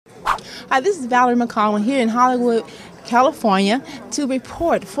Hi, this is Valerie McConnell here in Hollywood, California, to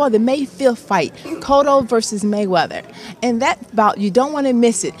report for the May 5th fight, Cotto versus Mayweather. And that bout, you don't want to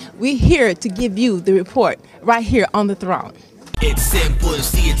miss it. We're here to give you the report right here on the throne. It's simple to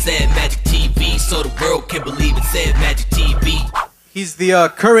see, it's at Magic TV, so the world can believe it's at Magic TV. He's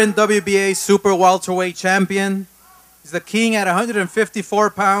the current WBA super welterweight champion. He's the king at 154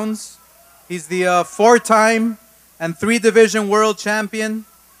 pounds. He's the four-time and three-division world champion.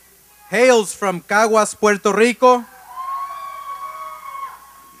 Hails from Caguas, Puerto Rico.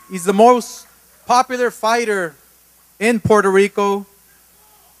 He's the most popular fighter in Puerto Rico.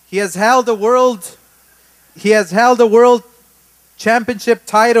 He has held the world championship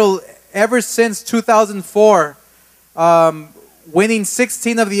title ever since 2004, winning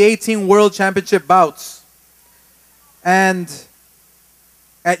 16 of the 18 world championship bouts. And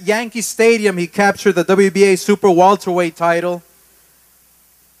at Yankee Stadium, he captured the WBA super welterweight title.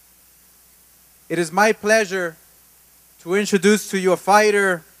 It is my pleasure to introduce to you a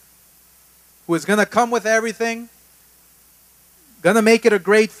fighter who is going to come with everything, going to make it a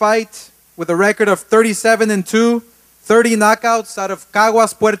great fight with a record of 37-2, 30 knockouts out of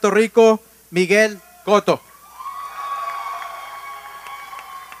Caguas, Puerto Rico, Miguel Cotto.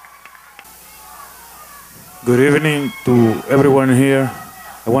 Good evening to everyone here.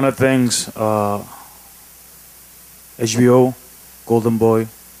 I want to thank HBO, Golden Boy,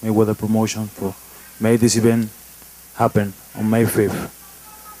 Mayweather Promotion for made this event happen on May 5th.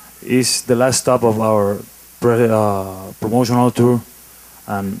 It's the last stop of our promotional tour,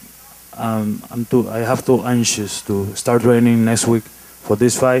 and I have too anxious to start training next week for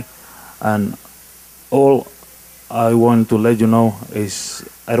this fight. And all I want to let you know is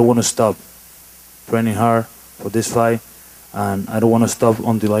I don't want to stop training hard for this fight, and I don't want to stop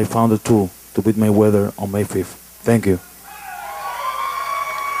until I found a tool to beat Mayweather on May 5th. Thank you.